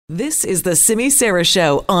This is the Simi Sara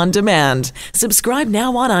Show on demand. Subscribe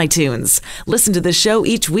now on iTunes. Listen to the show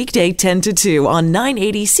each weekday 10 to 2 on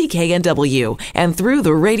 980 CKNW and through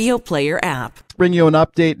the Radio Player app. Bring you an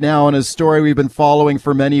update now on a story we've been following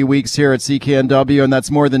for many weeks here at CKNW, and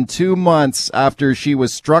that's more than 2 months after she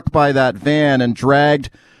was struck by that van and dragged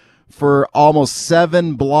for almost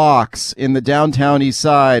 7 blocks in the downtown east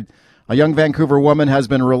side. A young Vancouver woman has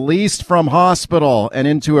been released from hospital and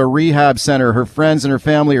into a rehab center. Her friends and her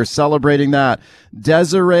family are celebrating that.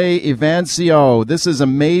 Desiree Evancio, this is an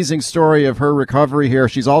amazing story of her recovery here.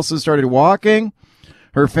 She's also started walking.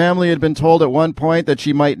 Her family had been told at one point that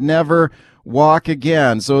she might never walk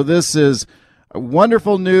again. So this is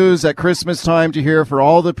wonderful news at Christmas time to hear for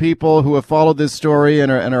all the people who have followed this story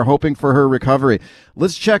and are hoping for her recovery.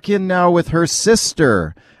 Let's check in now with her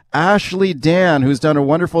sister, Ashley Dan, who's done a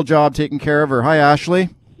wonderful job taking care of her. Hi, Ashley.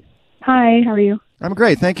 Hi, how are you? I'm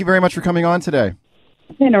great. Thank you very much for coming on today.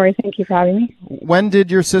 Yeah, no worries. Thank you for having me. When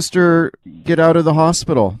did your sister get out of the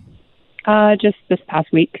hospital? Just this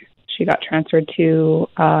past week. She got transferred to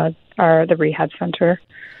the rehab center.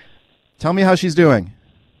 Tell me how she's doing.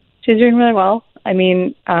 She's doing really well. I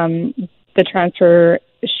mean, the transfer,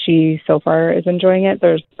 she so far is enjoying it.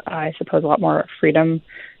 There's, I suppose, a lot more freedom.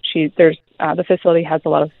 The facility has a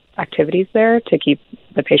lot of activities there to keep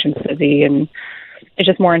the patients busy, and it's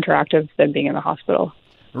just more interactive than being in the hospital.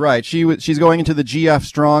 Right. She's going into the GF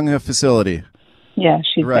Strong facility. Yeah,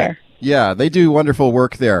 she's there. Yeah, they do wonderful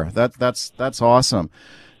work there. That's awesome.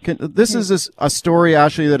 This is a story,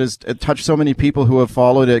 Ashley, that has touched so many people who have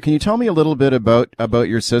followed it. Can you tell me a little bit about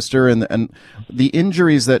your sister and the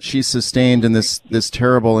injuries that she sustained in this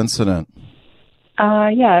terrible incident?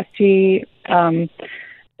 Yeah, she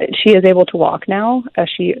is able to walk now.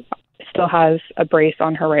 She still has a brace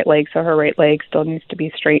on her right leg, so her right leg still needs to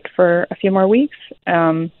be straight for a few more weeks.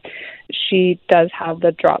 She does have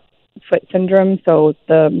the drop foot syndrome, so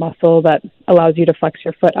the muscle that allows you to flex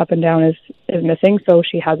your foot up and down is missing, so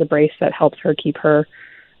she has a brace that helps her keep her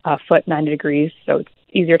foot 90 degrees, so it's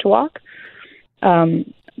easier to walk.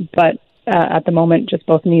 But at the moment, just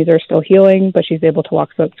both knees are still healing, but she's able to walk,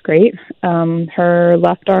 so it's great. Her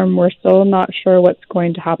left arm, we're still not sure what's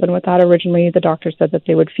going to happen with that. Originally, the doctor said that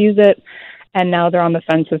they would fuse it, and now they're on the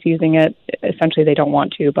fence of fusing it. Essentially, they don't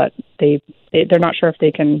want to, but they're not sure if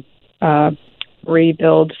they can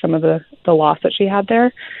rebuild some of the loss that she had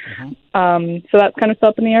there. Mm-hmm. So that's kind of still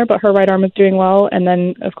up in the air, but her right arm is doing well. And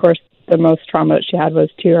then, of course, the most trauma that she had was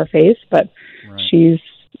to her face, but she's,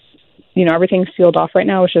 everything's sealed off right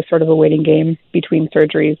now. It's just sort of a waiting game between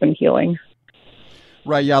surgeries and healing.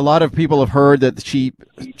 Right, yeah, a lot of people have heard that she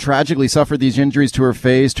tragically suffered these injuries to her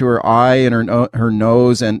face, to her eye, and her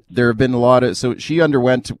nose, and there have been a lot of, so she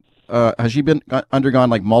underwent, has she undergone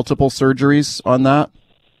like multiple surgeries on that?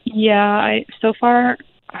 Yeah, so far,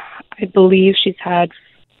 I believe she's had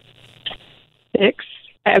 6.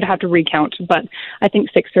 I would have to recount, but I think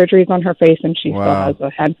 6 surgeries on her face, and she still has a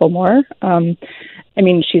handful more.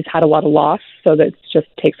 She's had a lot of loss, so that it just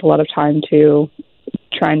takes a lot of time to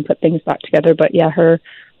try and put things back together. But yeah, her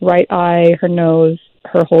right eye, her nose,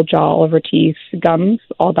 her whole jaw, all of her teeth, gums,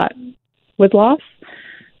 all that was lost.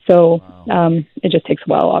 So it just takes a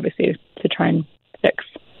while, obviously, to try and fix.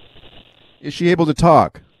 Is she able to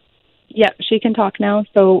talk? Yeah, she can talk now.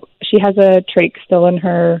 So she has a trach still in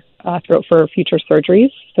her throat for future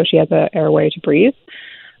surgeries. So she has an airway to breathe.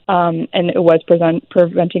 And it was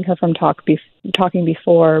preventing her from talking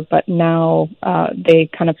before, but now they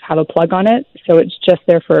kind of have a plug on it. So it's just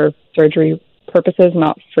there for surgery purposes,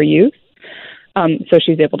 not for use. So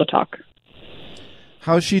she's able to talk.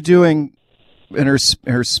 How's she doing in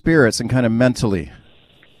her spirits and kind of mentally?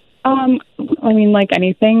 Like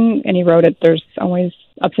anything, any road, there's always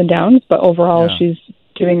ups and downs, but overall she's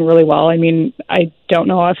doing really well. I don't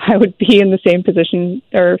know if I would be in the same position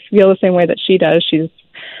or feel the same way that she does. She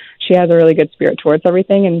has a really good spirit towards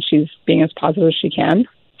everything, and she's being as positive as she can.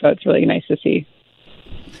 So it's really nice to see.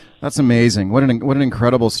 That's amazing. What an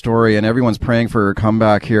incredible story, and everyone's praying for her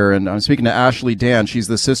comeback here. And I'm speaking to Ashley Dan. She's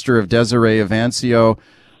the sister of Desiree Evancio,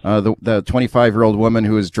 the 25-year-old woman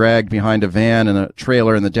who was dragged behind a van in a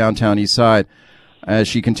trailer in the downtown east side as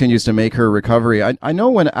she continues to make her recovery. I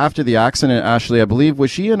know when after the accident, Ashley, I believe,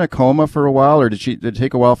 was she in a coma for a while, or did it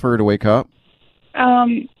take a while for her to wake up?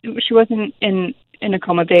 She wasn't in a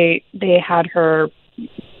coma. They had her.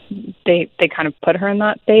 They kind of put her in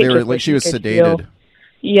that state. She was sedated.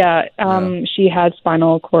 She had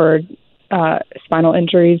spinal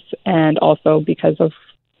injuries, and also because of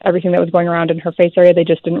everything that was going around in her face area, they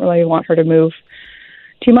just didn't really want her to move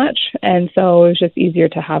too much, and so it was just easier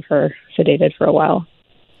to have her sedated for a while.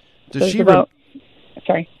 Does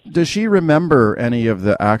Sorry. Does she remember any of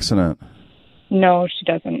the accident? No, she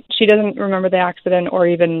doesn't. She doesn't remember the accident or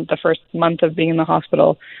even the first month of being in the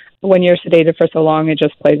hospital. When you're sedated for so long, it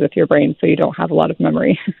just plays with your brain, so you don't have a lot of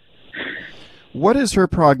memory. What is her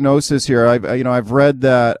prognosis here? I've read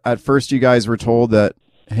that at first you guys were told that,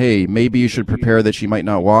 hey, maybe you should prepare that she might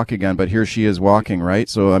not walk again, but here she is walking, right?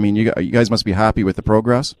 So, I mean, you guys must be happy with the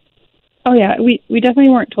progress? Oh, yeah. We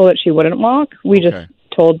definitely weren't told that she wouldn't walk. We just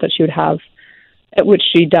told that she would have, which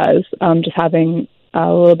she does, just having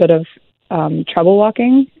a little bit of trouble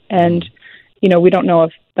walking. And, we don't know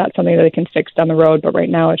if that's something that they can fix down the road, but right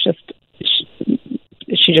now it's just,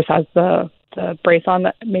 she just has the brace on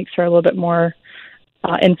that makes her a little bit more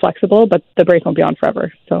inflexible, but the brace won't be on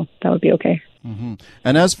forever, so that would be okay. Mm-hmm.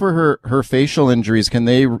 And as for her facial injuries, can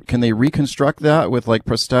they reconstruct that with like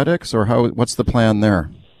prosthetics, or what's the plan there?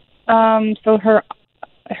 So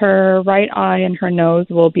her right eye and her nose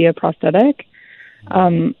will be a prosthetic,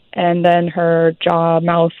 and then her jaw,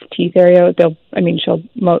 mouth, teeth area.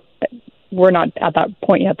 We're not at that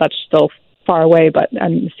point yet. That's still far away, but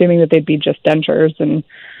I'm assuming that they'd be just dentures, and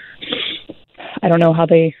I don't know how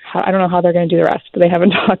they're going to do the rest. But they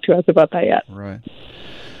haven't talked to us about that yet. Right.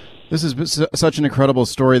 This is such an incredible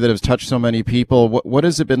story that has touched so many people. What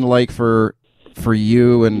has it been like for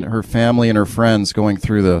you and her family and her friends going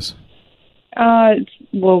through this?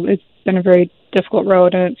 It's been a very difficult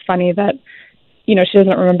road, and it's funny that she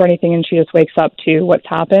doesn't remember anything, and she just wakes up to what's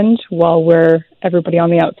happened while everybody on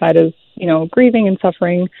the outside is grieving and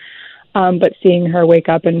suffering. But seeing her wake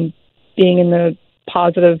up and being in the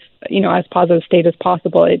positive, as positive state as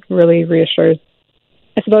possible, it really reassures,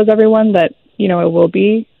 I suppose, everyone that it will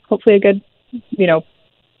be hopefully a good,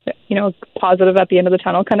 positive at the end of the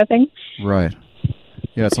tunnel kind of thing. Right.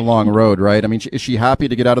 Yeah, it's a long road, right? I mean, is she happy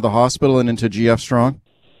to get out of the hospital and into GF Strong?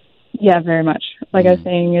 Yeah, very much. Like I was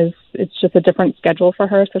saying, it's just a different schedule for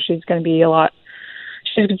her, so she's just going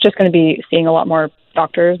to be seeing a lot more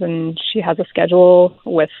doctors, and she has a schedule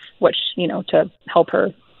with which, to help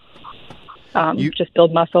her just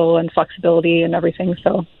build muscle and flexibility and everything,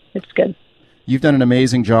 so it's good. You've done an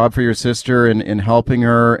amazing job for your sister in helping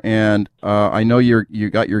her, and I know you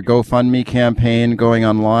got your GoFundMe campaign going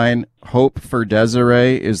online. Hope for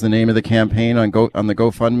Desiree is the name of the campaign on the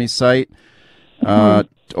GoFundMe site.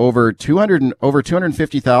 Over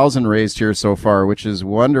 250,000 raised here so far, which is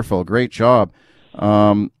wonderful. Great job.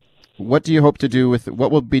 What do you hope to do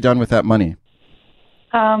what will be done with that money?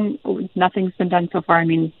 Nothing's been done so far. I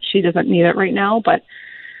mean, she doesn't need it right now, but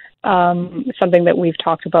something that we've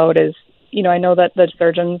talked about is, I know that the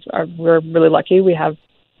surgeons we're really lucky. We have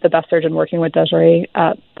the best surgeon working with Desiree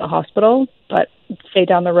at the hospital, but say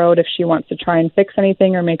down the road, if she wants to try and fix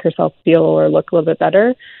anything or make herself feel or look a little bit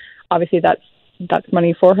better, obviously that's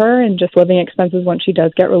money for her, and just living expenses once she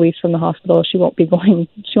does get released from the hospital. She won't be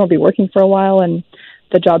working for a while, and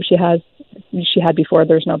the job she had before,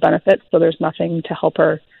 there's no benefits, so there's nothing to help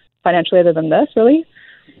her financially other than this, really.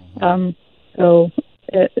 That's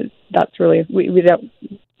really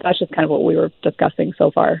that's just kind of what we were discussing so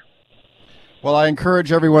far. Well, I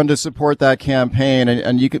encourage everyone to support that campaign,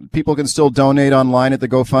 and people can still donate online at the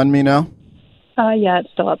GoFundMe now? Yeah, it's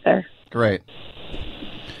still up there. Great.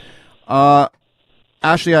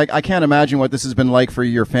 Ashley, I can't imagine what this has been like for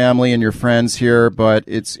your family and your friends here, but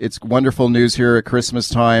it's wonderful news here at Christmas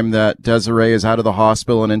time that Desiree is out of the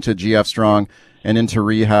hospital and into GF Strong and into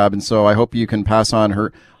rehab. And so I hope you can pass on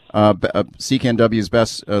her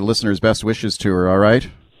CKNW's listeners' best wishes to her. All right?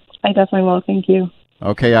 I definitely will. Thank you.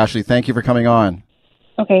 Okay, Ashley, thank you for coming on.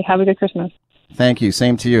 Okay, have a good Christmas. Thank you.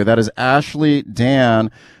 Same to you. That is Ashley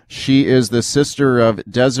Dan. She is the sister of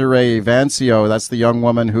Desiree Vancio. That's the young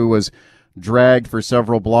woman who was dragged for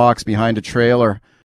several blocks behind a trailer